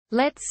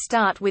Let's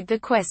start with the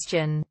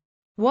question.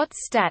 What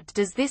stat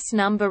does this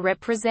number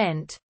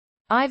represent?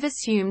 I've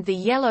assumed the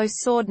yellow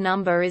sword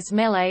number is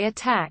melee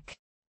attack.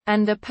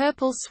 And the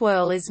purple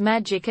swirl is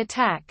magic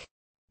attack.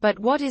 But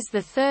what is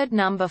the third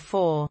number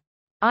for?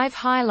 I've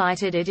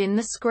highlighted it in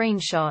the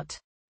screenshot.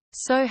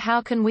 So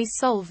how can we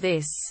solve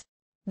this?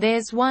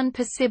 There's one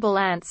possible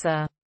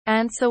answer.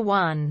 Answer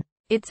 1.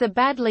 It's a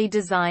badly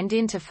designed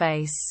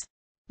interface.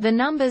 The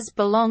numbers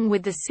belong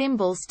with the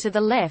symbols to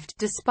the left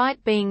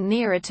despite being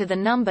nearer to the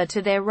number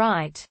to their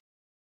right.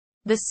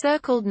 The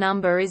circled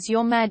number is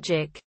your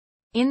magic.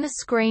 In the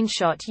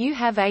screenshot you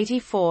have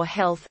 84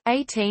 health,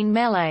 18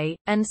 melee,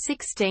 and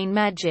 16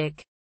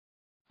 magic.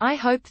 I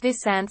hope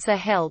this answer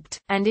helped,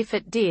 and if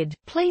it did,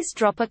 please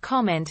drop a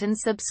comment and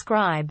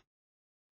subscribe.